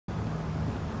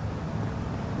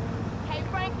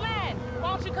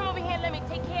don't you come over here and let me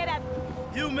take care of that?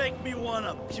 You make me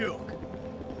wanna puke.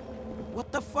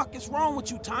 What the fuck is wrong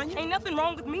with you, Tanya? Ain't nothing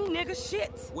wrong with me, nigga.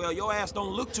 Shit. Well, your ass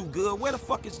don't look too good. Where the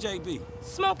fuck is JB?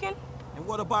 Smoking. And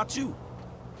what about you?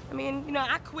 I mean, you know,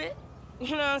 I quit.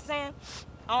 You know what I'm saying?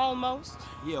 Almost.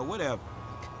 Yeah, whatever.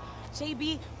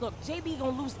 JB, look, JB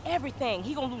gonna lose everything.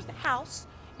 He gonna lose the house,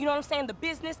 you know what I'm saying, the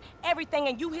business, everything,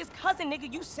 and you his cousin,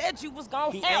 nigga, you said you was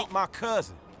gonna help. He ain't my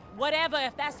cousin. Whatever,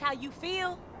 if that's how you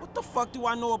feel. What the fuck do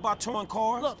I know about towing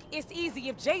cars? Look, it's easy.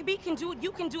 If JB can do it,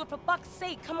 you can do it, for fuck's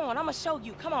sake. Come on, I'ma show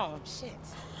you. Come on, shit.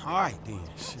 All right, then,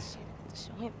 shit. Shit, I have to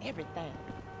show him everything.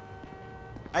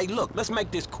 Hey, look, let's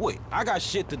make this quick. I got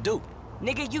shit to do.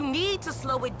 Nigga, you need to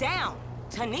slow it down.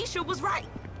 Tanisha was right.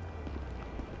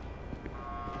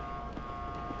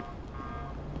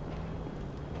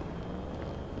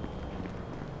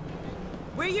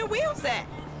 Where your wheels at?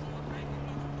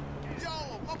 Yo,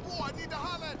 my boy, I need to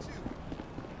holler at you.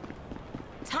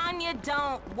 Tanya,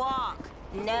 don't walk.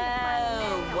 No.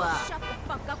 Shut the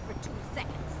fuck up for 2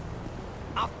 seconds.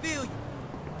 I feel you.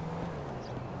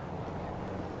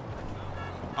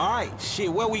 All right,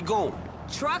 shit, where we going?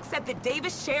 Trucks at the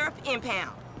Davis Sheriff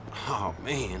Impound. Oh,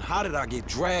 man, how did I get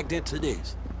dragged into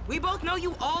this? We both know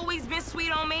you always been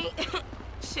sweet on me.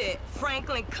 Shit,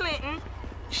 Franklin Clinton.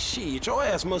 Shit, your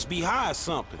ass must be high or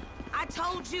something. I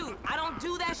told you, I don't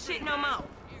do that shit no more.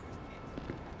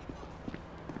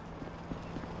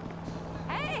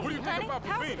 Hey, What do you honey, think about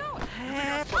how's Pavini? it going?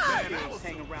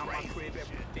 Hang around my crib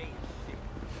every day.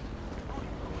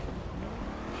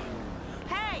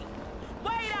 Hey,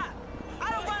 wait up!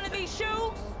 I don't want these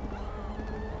shoes.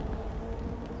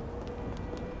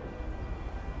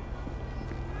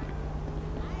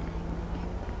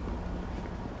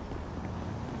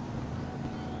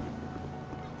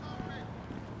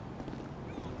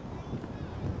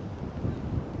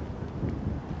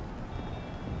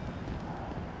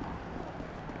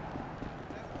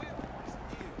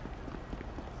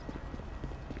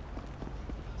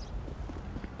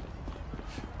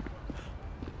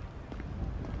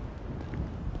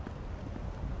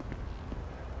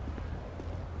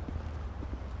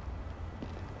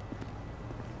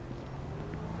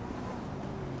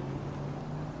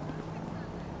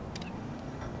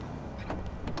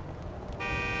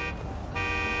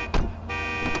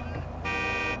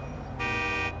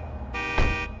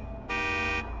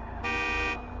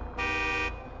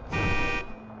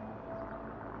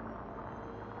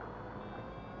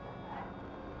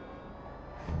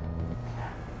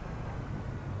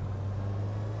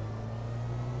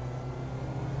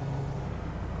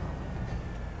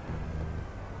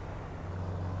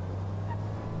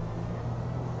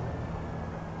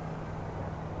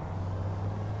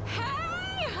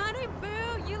 Hey, honey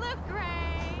boo, you look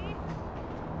great.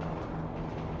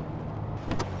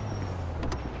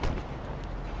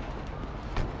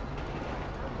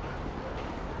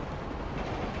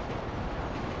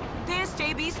 There's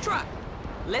JB's truck.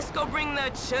 Let's go bring the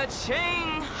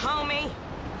cha-ching, homie.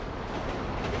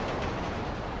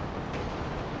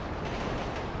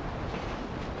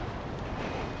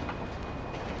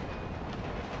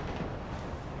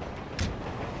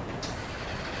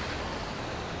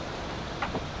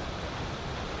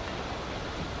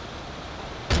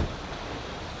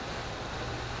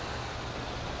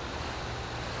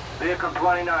 Vehicle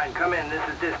 29, come in. This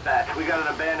is dispatch. We got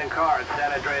an abandoned car at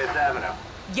San Andreas Avenue.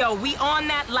 Yo, we on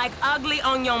that like ugly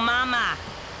on your mama.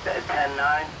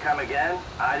 10-9, come again?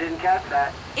 I didn't catch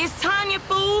that. It's Tanya,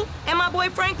 fool, and my boy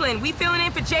Franklin. We filling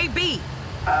in for JB.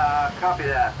 Copy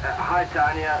that. Hi,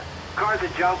 Tanya. Car's a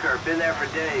junker. Been there for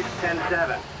days.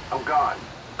 10-7. I'm gone.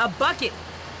 A bucket.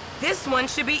 This one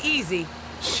should be easy.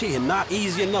 Shit, not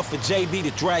easy enough for JB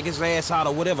to drag his ass out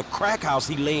of whatever crack house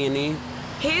he laying in.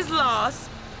 His loss,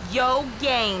 yo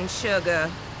gain,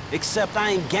 sugar. Except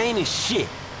I ain't gaining shit,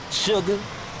 sugar.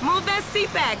 Move that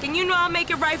seat back, and you know I'll make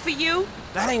it right for you.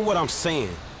 That ain't what I'm saying.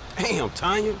 Damn,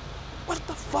 Tanya. What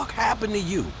the fuck happened to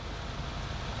you?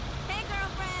 Hey,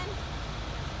 girlfriend.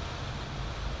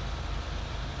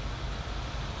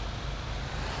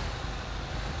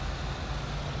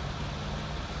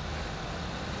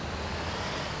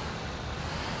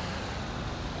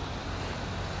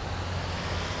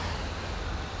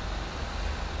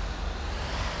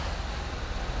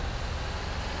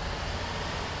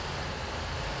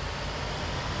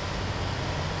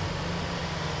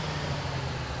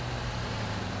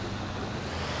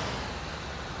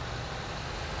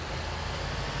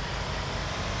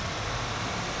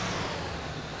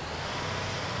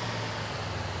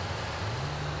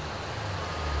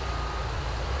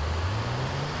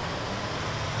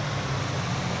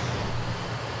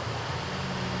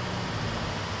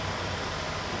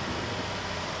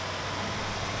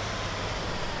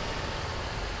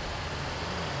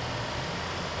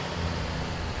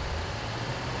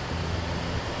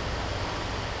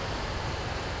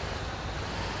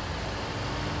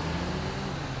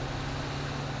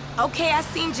 Okay, I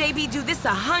seen JB do this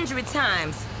 100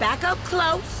 times. Back up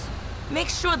close. Make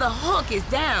sure the hook is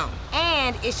down.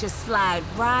 And it should slide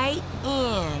right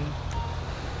in.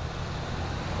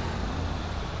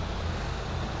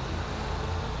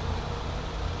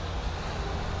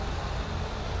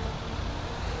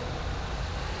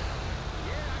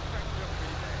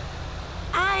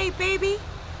 Aight, baby.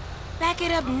 Back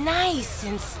it up nice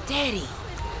and steady.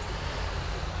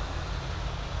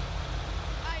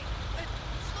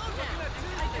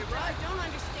 I don't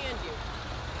understand you.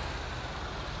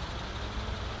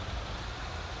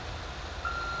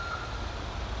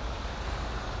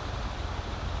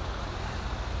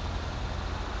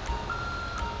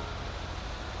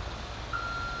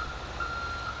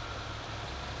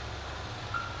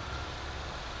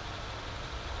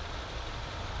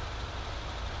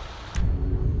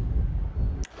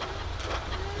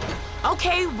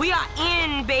 Okay, we are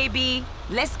in, baby.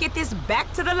 Let's get this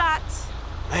back to the lot.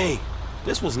 Hey,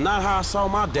 this was not how I saw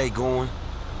my day going.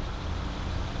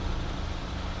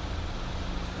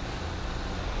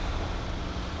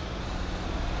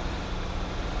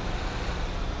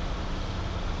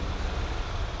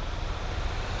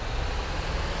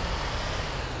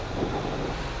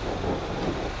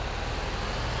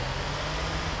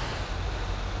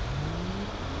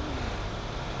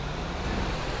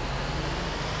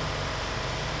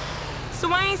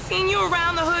 So I ain't seen you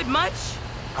around the hood much?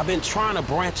 I've been trying to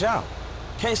branch out.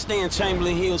 Can't stay in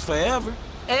Chamberlain Hills forever.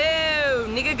 Oh,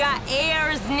 nigga got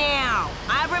airs now.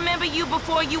 I remember you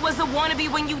before you was a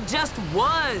wannabe when you just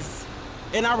was.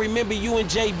 And I remember you and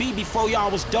JB before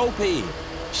y'all was dopehead.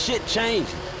 Shit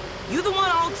changes. You the one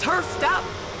all turfed up.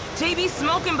 JB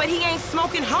smoking, but he ain't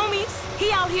smoking homies.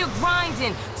 He out here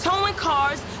grinding, towing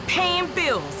cars, paying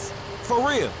bills. For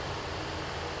real.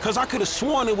 Cause I could've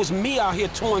sworn it was me out here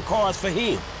towing cars for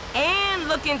him. And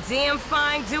looking damn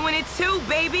fine doing it too,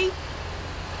 baby.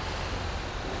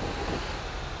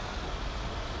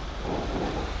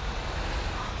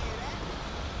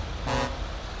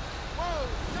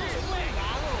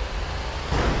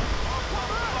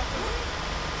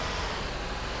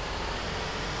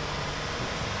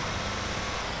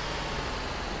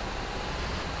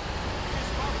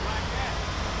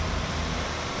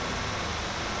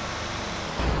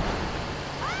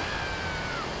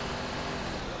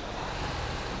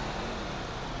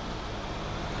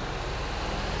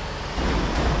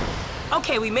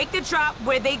 Okay, we make the drop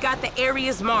where they got the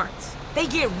areas marked. They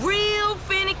get real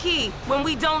finicky when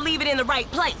we don't leave it in the right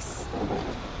place.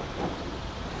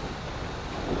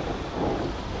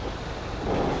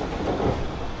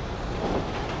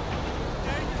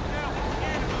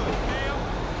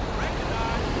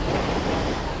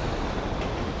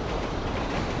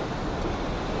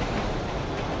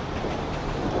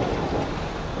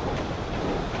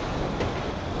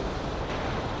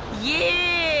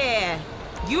 Yeah!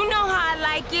 You know how I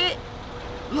like it.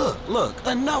 Look,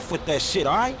 enough with that shit,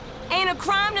 all right? Ain't a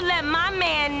crime to let my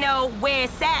man know where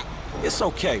it's at. It's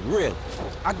okay, really.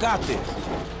 I got this.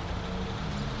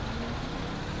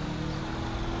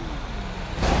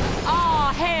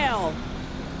 Aw, hell.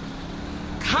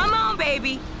 Come on,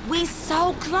 baby. We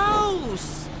so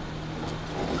close.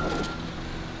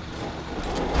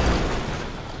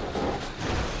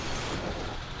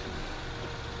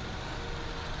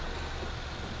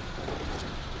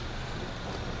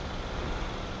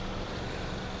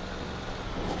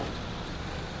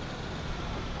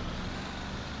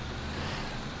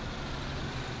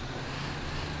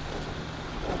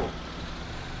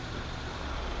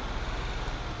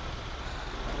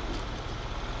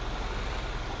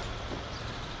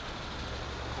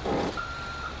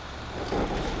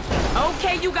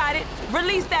 Okay, you got it.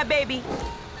 Release that baby.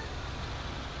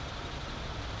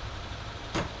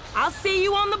 I'll see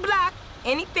you on the block.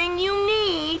 Anything you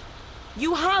need,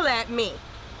 you holler at me.